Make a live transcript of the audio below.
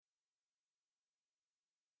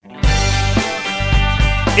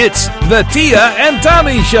It's the Tia and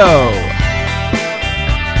Tommy Show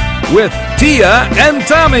with Tia and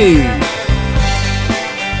Tommy.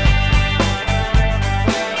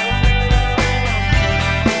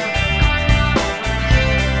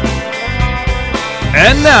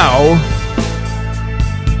 And now,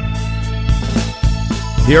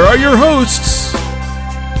 here are your hosts,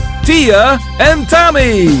 Tia and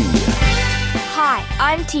Tommy. Hi,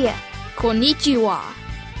 I'm Tia. Konnichiwa.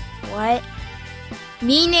 What?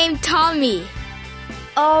 Me named Tommy.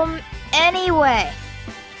 Anyway.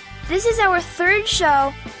 This is our third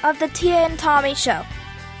show of the Tia and Tommy Show.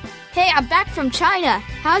 Hey, I'm back from China.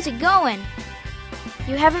 How's it going?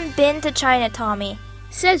 You haven't been to China, Tommy.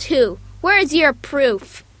 Says who? Where is your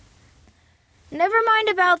proof? Never mind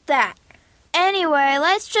about that. Anyway,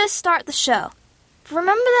 let's just start the show.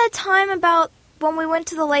 Remember that time about when we went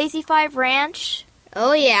to the Lazy Five Ranch?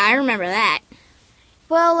 Oh yeah, I remember that.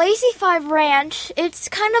 Well, Lazy Five Ranch, it's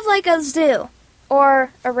kind of like a zoo,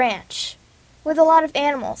 or a ranch, with a lot of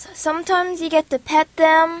animals. Sometimes you get to pet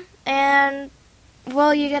them, and,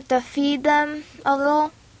 well, you get to feed them a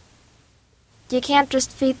little. You can't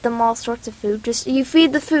just feed them all sorts of food. Just you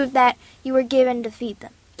feed the food that you were given to feed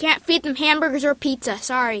them. Can't feed them hamburgers or pizza,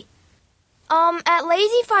 sorry. At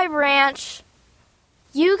Lazy Five Ranch,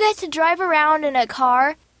 you get to drive around in a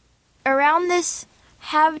car around this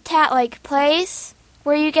habitat-like place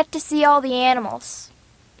where you get to see all the animals.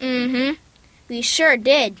 Mm-hmm. We sure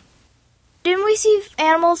did. Didn't we see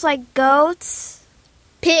animals like goats?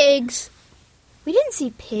 Pigs. We didn't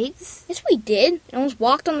see pigs. Yes, we did. We almost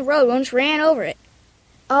walked on the road. We almost ran over it.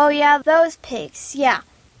 Oh, yeah, those pigs, yeah.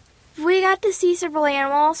 We got to see several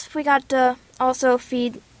animals. We got to also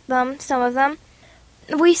feed them, some of them.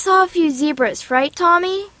 We saw a few zebras, right,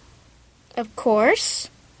 Tommy? Of course.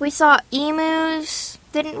 We saw emus,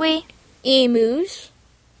 didn't we? Emus.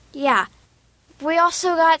 Yeah. We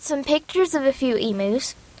also got some pictures of a few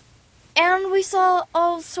emus. And we saw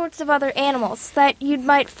all sorts of other animals that you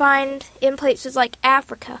might find in places like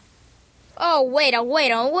Africa. Oh, wait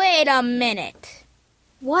a minute.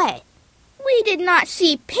 What? We did not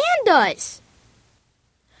see pandas.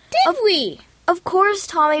 Did we? Of course,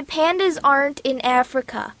 Tommy, pandas aren't in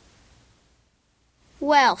Africa.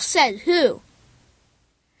 Well, says who?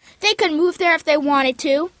 They could move there if they wanted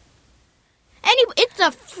to. Anyway, it's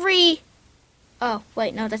a free... Oh,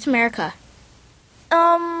 wait, no, that's America.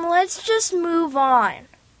 Let's just move on.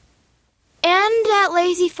 And at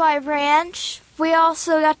Lazy Five Ranch, we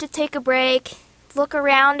also got to take a break, look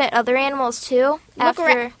around at other animals too. Look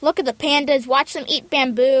at the pandas, watch them eat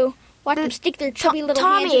bamboo, watch them stick their chubby little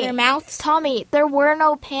hands in their mouths. Tommy, there were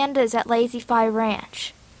no pandas at Lazy Five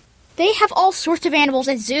Ranch. They have all sorts of animals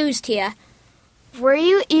at zoos, Tia. Were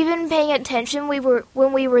you even paying attention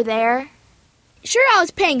when we were there? Sure, I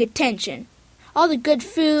was paying attention. All the good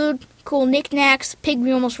food, cool knickknacks, pig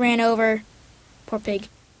we almost ran over. Poor pig.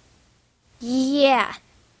 Yeah.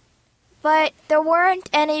 But there weren't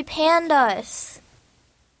any pandas.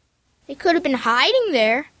 They could have been hiding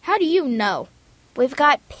there. How do you know? We've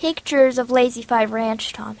got pictures of Lazy Five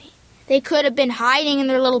Ranch, Tommy. They could have been hiding in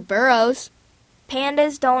their little burrows.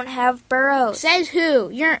 Pandas don't have burrows. Says who?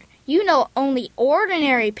 You know only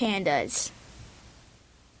ordinary pandas.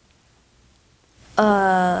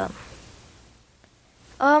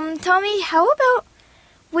 Tommy, how about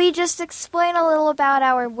we just explain a little about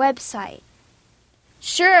our website?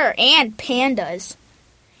 Sure, and pandas.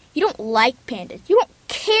 You don't like pandas. You don't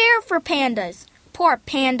care for pandas. Poor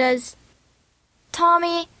pandas.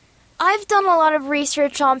 Tommy, I've done a lot of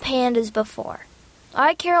research on pandas before.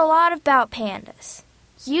 I care a lot about pandas.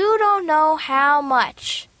 You don't know how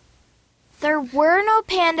much. There were no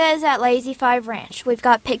pandas at Lazy Five Ranch. We've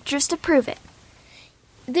got pictures to prove it.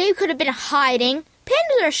 They could have been hiding.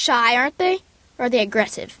 Pandas are shy, aren't they? Or are they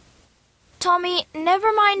aggressive? Tommy,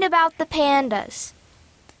 never mind about the pandas.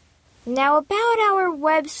 Now about our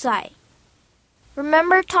website.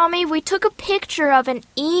 Remember, Tommy, we took a picture of an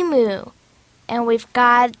emu. And we've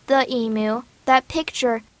got the emu, that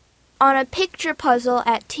picture, on a picture puzzle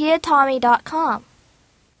at tiatommy.com.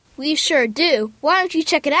 We sure do. Why don't you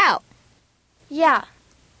check it out? Yeah.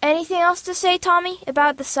 Anything else to say, Tommy,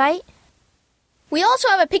 about the site? We also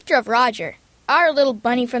have a picture of Roger, our little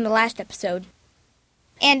bunny from the last episode.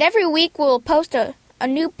 And every week we'll post a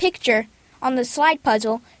new picture on the slide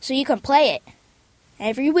puzzle so you can play it.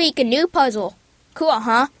 Every week a new puzzle. Cool,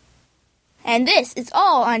 huh? And this is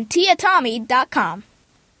all on tiatommy.com.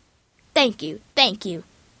 Thank you.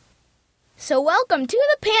 So welcome to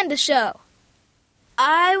the Panda Show.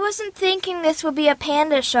 I wasn't thinking this would be a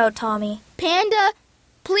panda show, Tommy. Panda,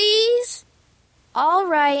 please? All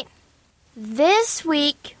right. This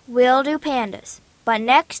week, we'll do pandas. But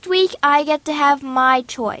next week, I get to have my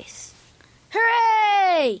choice.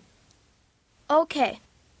 Hooray! Okay,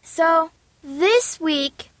 so this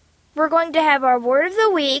week, we're going to have our word of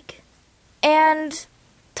the week, and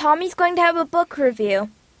Tommy's going to have a book review.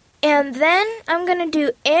 And then I'm going to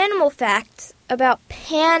do animal facts about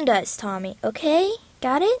pandas, Tommy, okay?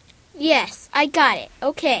 Got it? Yes, I got it.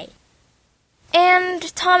 Okay.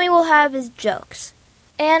 And Tommy will have his jokes.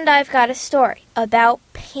 And I've got a story about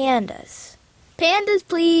pandas. Pandas,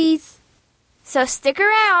 please. So stick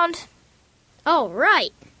around. All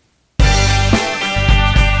right.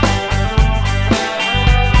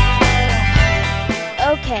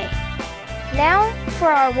 Okay, now for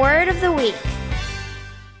our word of the week.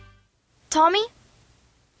 Tommy,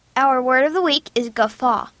 our word of the week is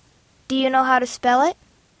guffaw. Do you know how to spell it?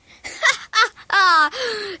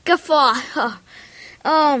 Guffaw.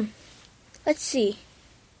 Let's see.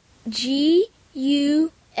 G-U-F-A.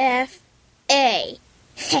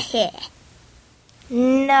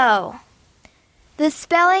 No. The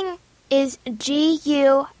spelling is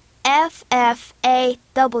G-U-F-F-A-W.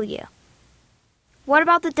 What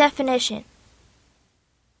about the definition?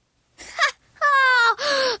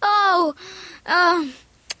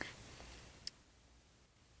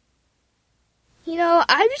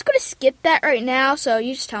 I'm just going to skip that right now, so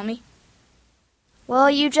you just tell me. Well,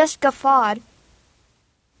 you just guffawed.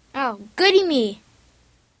 Oh, goody me.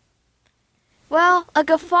 Well, a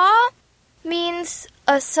guffaw means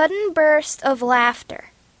a sudden burst of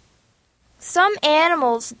laughter. Some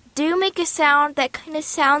animals do make a sound that kind of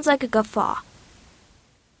sounds like a guffaw.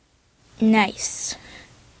 Nice.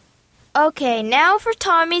 Okay, now for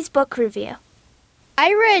Tommy's book review.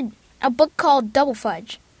 I read a book called Double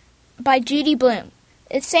Fudge by Judy Blume.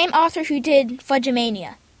 It's the same author who did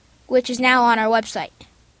Fudgemania, which is now on our website.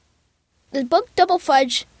 The book Double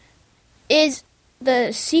Fudge is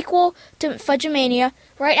the sequel to Fudgemania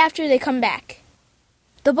right after they come back.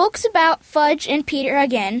 The book's about Fudge and Peter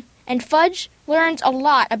again, and Fudge learns a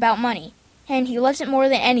lot about money, and he loves it more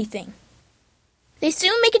than anything. They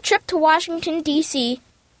soon make a trip to Washington, D.C.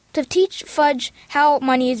 to teach Fudge how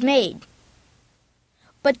money is made.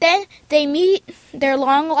 But then they meet their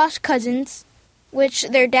long-lost cousins, which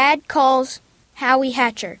their dad calls Howie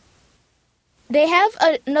Hatcher. They have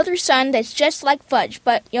another son that's just like Fudge,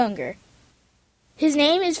 but younger. His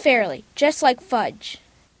name is Fairly, just like Fudge.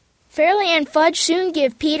 Fairly and Fudge soon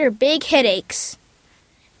give Peter big headaches.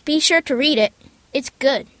 Be sure to read it. It's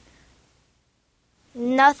good.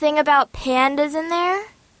 Nothing about pandas in there?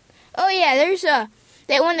 Oh yeah, there's that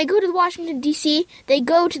when they go to Washington, D.C., they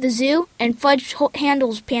go to the zoo, and Fudge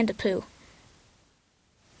handles panda poo.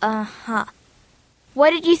 Uh-huh.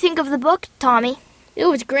 What did you think of the book, Tommy? It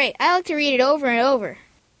was great. I like to read it over and over.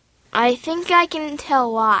 I think I can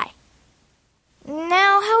tell why.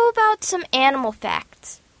 Now, how about some animal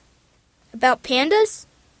facts? About pandas?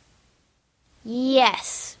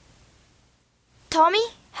 Yes. Tommy,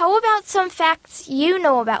 how about some facts you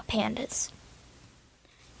know about pandas?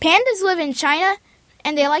 Pandas live in China,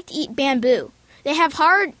 and they like to eat bamboo. They have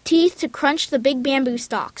hard teeth to crunch the big bamboo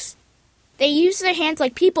stalks. They use their hands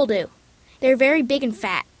like people do. They're very big and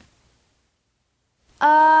fat.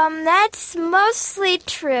 That's mostly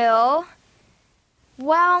true.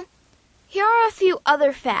 Well, here are a few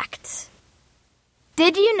other facts.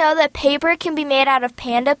 Did you know that paper can be made out of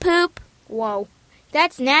panda poop? Whoa,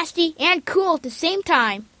 that's nasty and cool at the same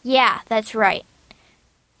time. Yeah, that's right.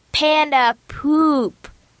 Panda poop.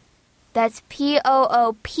 That's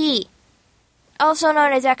P-O-O-P, also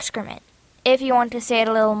known as excrement, if you want to say it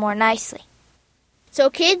a little more nicely. So,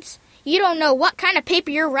 kids, you don't know what kind of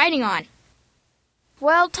paper you're writing on.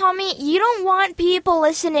 Well, Tommy, you don't want people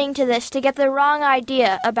listening to this to get the wrong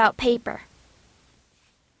idea about paper.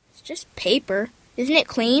 It's just paper. Isn't it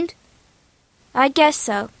cleaned? I guess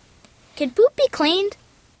so. Can poop be cleaned?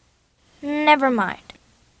 Never mind.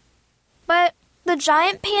 But the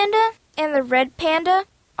giant panda and the red panda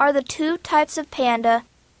are the two types of panda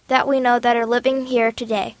that we know that are living here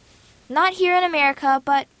today. Not here in America,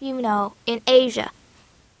 but, in Asia.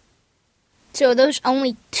 So those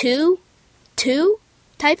only two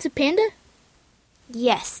types of panda?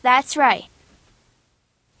 Yes, that's right.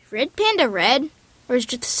 Red panda red? Or is it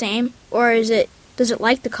just the same? Or does it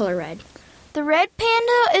like the color red? The red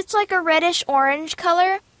panda, it's like a reddish-orange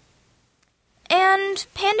color. And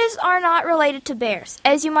pandas are not related to bears,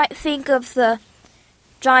 as you might think of the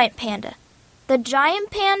giant panda. The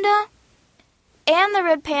giant panda and the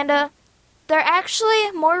red panda, they're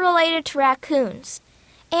actually more related to raccoons.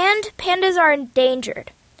 And pandas are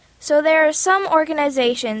endangered. So there are some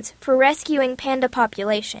organizations for rescuing panda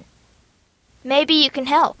population. Maybe you can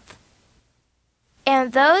help.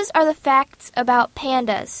 And those are the facts about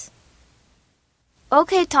pandas.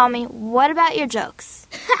 Okay, Tommy, what about your jokes?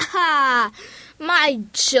 Ha ha! My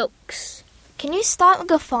jokes. Can you stop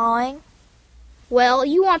guffawing? Well,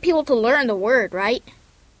 you want people to learn the word, right?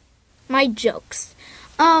 My jokes.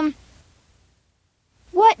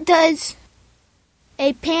 What does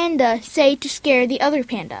a panda say to scare the other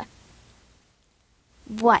panda?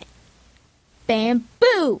 What?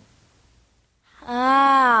 Bamboo!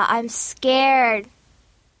 Ah, I'm scared.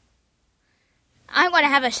 I'm going to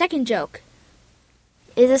have a second joke.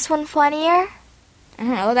 Is this one funnier? I don't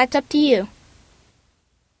know, that's up to you.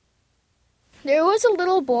 There was a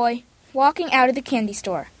little boy walking out of the candy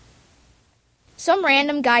store. Some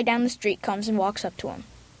random guy down the street comes and walks up to him.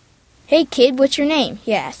 "Hey kid, what's your name?"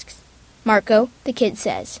 he asks. "Marco," the kid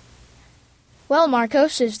says. "Well, Marco,"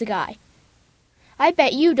 says the guy, "I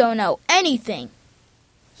bet you don't know anything."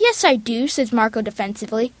 "Yes, I do," says Marco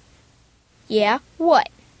defensively. "Yeah, what?"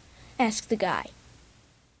 asks the guy.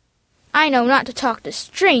 "I know not to talk to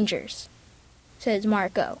strangers," says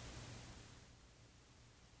Marco.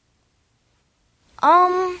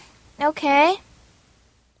 Okay.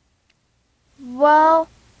 Well,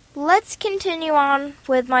 let's continue on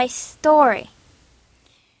with my story.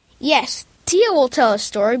 Yes, Tia will tell a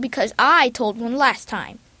story because I told one last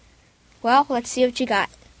time. Well, let's see what you got.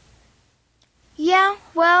 Yeah,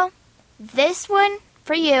 well, this one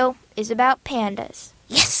for you is about pandas.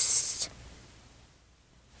 Yes!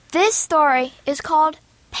 This story is called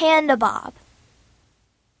Panda Bob.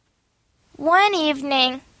 One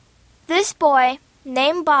evening, this boy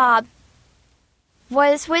named Bob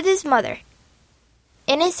was with his mother.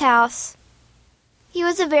 In his house, he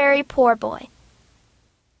was a very poor boy.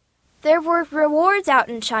 There were rewards out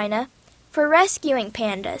in China for rescuing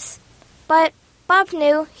pandas, but Bob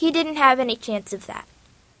knew he didn't have any chance of that,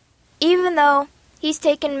 even though he's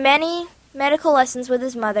taken many medical lessons with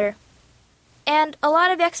his mother and a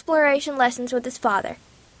lot of exploration lessons with his father.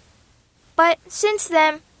 But since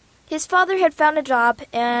then, his father had found a job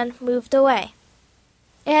and moved away.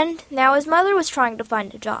 And now his mother was trying to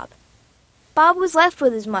find a job. Bob was left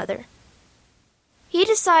with his mother. He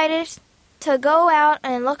decided to go out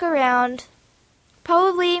and look around,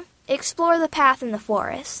 probably explore the path in the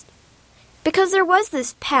forest. Because there was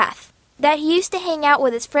this path that he used to hang out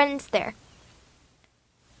with his friends there.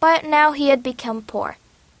 But now he had become poor.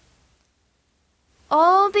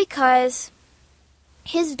 All because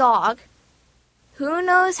his dog, who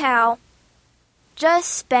knows how,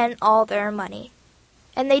 just spent all their money.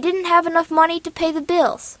 And they didn't have enough money to pay the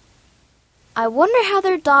bills. I wonder how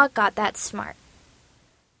their dog got that smart.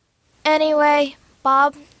 Anyway,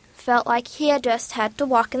 Bob felt like he had just had to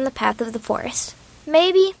walk in the path of the forest.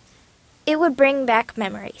 Maybe it would bring back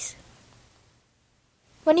memories.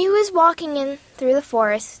 When he was walking in through the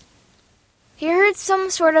forest, he heard some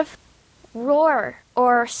sort of roar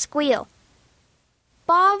or squeal.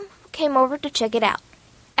 Bob came over to check it out.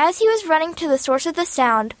 As he was running to the source of the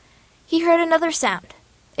sound, he heard another sound.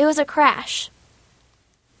 It was a crash.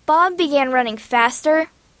 Bob began running faster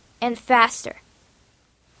and faster.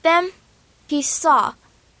 Then he saw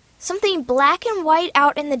something black and white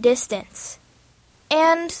out in the distance,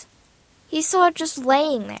 and he saw it just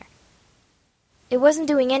laying there. It wasn't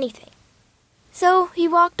doing anything. So he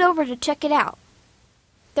walked over to check it out.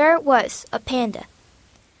 There it was, a panda.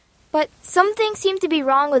 But something seemed to be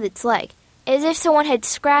wrong with its leg, as if someone had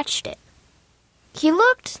scratched it. He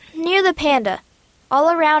looked near the panda, all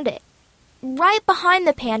around it. Right behind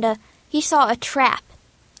the panda, he saw a trap,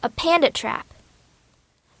 a panda trap.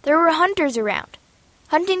 There were hunters around,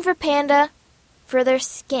 hunting for panda for their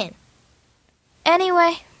skin.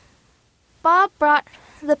 Anyway, Bob brought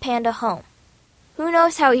the panda home. Who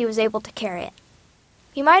knows how he was able to carry it?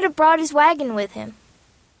 He might have brought his wagon with him.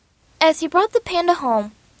 As he brought the panda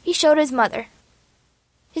home, he showed his mother.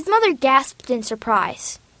 His mother gasped in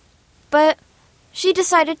surprise, but she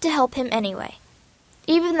decided to help him anyway,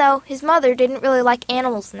 even though his mother didn't really like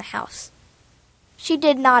animals in the house. She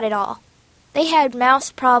did not at all. They had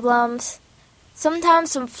mouse problems.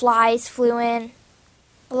 Sometimes some flies flew in.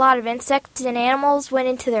 A lot of insects and animals went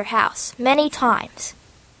into their house, many times.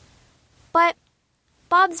 But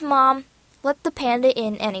Bob's mom let the panda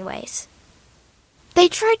in anyways. They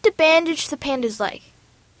tried to bandage the panda's leg,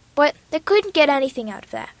 but they couldn't get anything out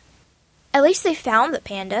of that. At least they found the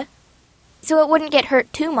panda, so it wouldn't get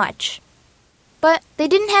hurt too much. But they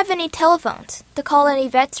didn't have any telephones to call any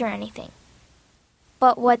vets or anything.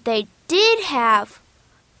 But what they did have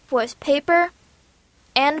was paper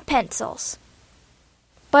and pencils.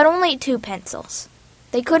 But only 2 pencils.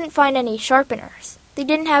 They couldn't find any sharpeners. They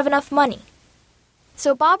didn't have enough money.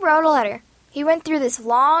 So Bob wrote a letter. He went through this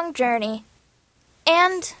long journey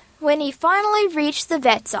And when he finally reached the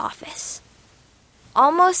vet's office,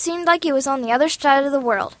 almost seemed like it was on the other side of the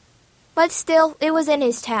world, but still, it was in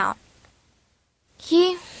his town.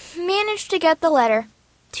 He managed to get the letter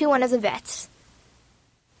to one of the vets.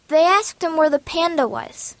 They asked him where the panda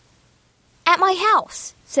was. "At my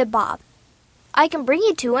house," said Bob. "I can bring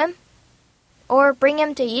you to him. Or bring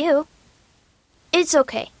him to you." "It's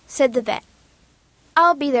okay," said the vet.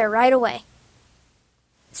 "I'll be there right away."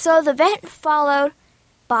 So the vet followed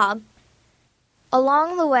Bob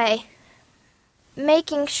along the way,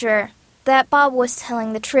 making sure that Bob was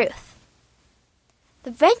telling the truth.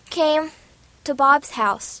 The vet came to Bob's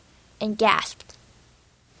house and gasped.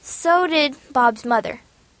 So did Bob's mother.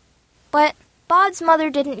 But Bob's mother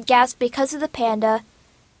didn't gasp because of the panda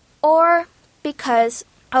or because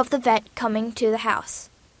of the vet coming to the house.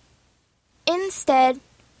 Instead,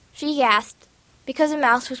 she gasped because a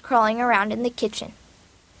mouse was crawling around in the kitchen.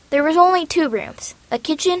 There was only 2 rooms, a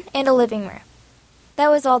kitchen and a living room. That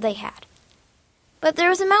was all they had. But there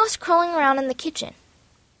was a mouse crawling around in the kitchen.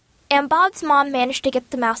 And Bob's mom managed to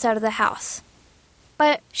get the mouse out of the house.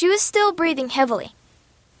 But she was still breathing heavily,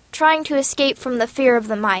 trying to escape from the fear of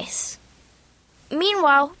the mice.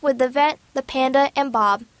 Meanwhile, with the vet, the panda, and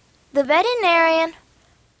Bob, the veterinarian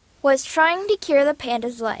was trying to cure the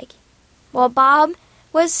panda's leg, while Bob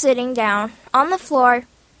was sitting down on the floor,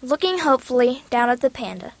 looking hopefully down at the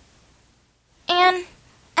panda. And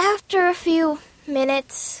after a few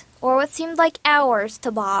minutes, or what seemed like hours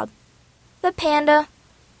to Bob, the panda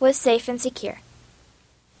was safe and secure.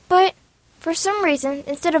 But for some reason,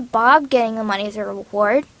 instead of Bob getting the money as a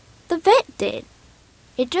reward, the vet did.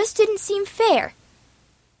 It just didn't seem fair.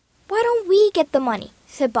 "Why don't we get the money?"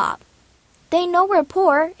 said Bob. "They know we're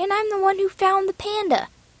poor, and I'm the one who found the panda."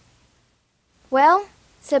 "Well,"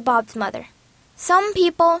 said Bob's mother, "some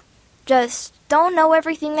people just don't know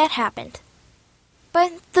everything that happened."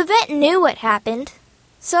 But the vet knew what happened,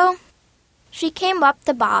 so she came up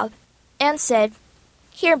to Bob and said,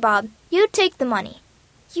 "Here, Bob, you take the money.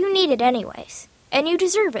 You need it anyways, and you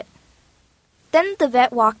deserve it." Then the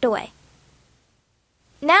vet walked away.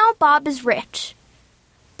 Now Bob is rich,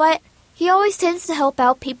 but he always tends to help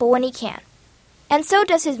out people when he can, and so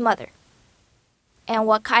does his mother. And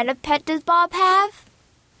what kind of pet does Bob have?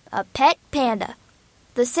 A pet panda,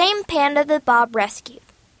 the same panda that Bob rescued.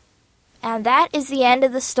 And that is the end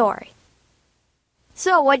of the story.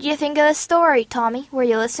 So, what do you think of the story, Tommy? Were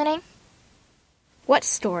you listening? What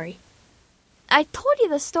story? I told you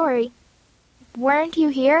the story. Weren't you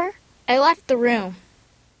here? I left the room.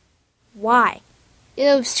 Why?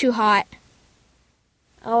 It was too hot.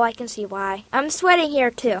 Oh, I can see why. I'm sweating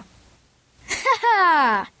here, too. Ha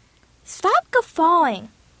ha! Stop guffawing.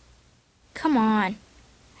 Come on.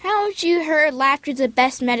 Haven't you heard laughter's the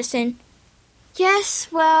best medicine? Yes,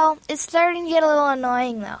 well, it's starting to get a little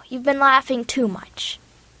annoying, though. You've been laughing too much.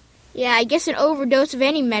 Yeah, I guess an overdose of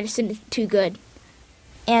any medicine is too good.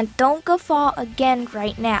 And don't guffaw again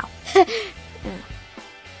right now.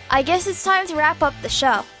 I guess it's time to wrap up the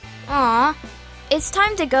show. Aw. It's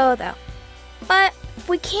time to go, though. But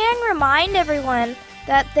we can remind everyone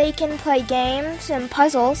that they can play games and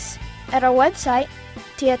puzzles at our website,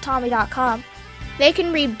 tiatommy.com. They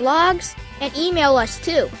can read blogs and email us,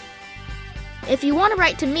 too. If you want to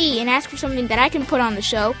write to me and ask for something that I can put on the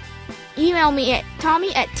show, email me at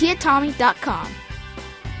tommy@tiatommy.com.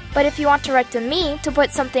 But if you want to write to me to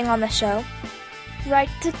put something on the show,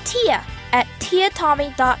 write to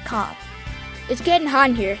tia@tiatommy.com. It's getting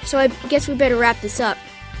hot in here, so I guess we better wrap this up.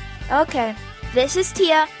 Okay, this is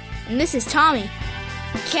Tia. And this is Tommy.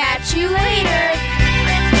 Catch you later!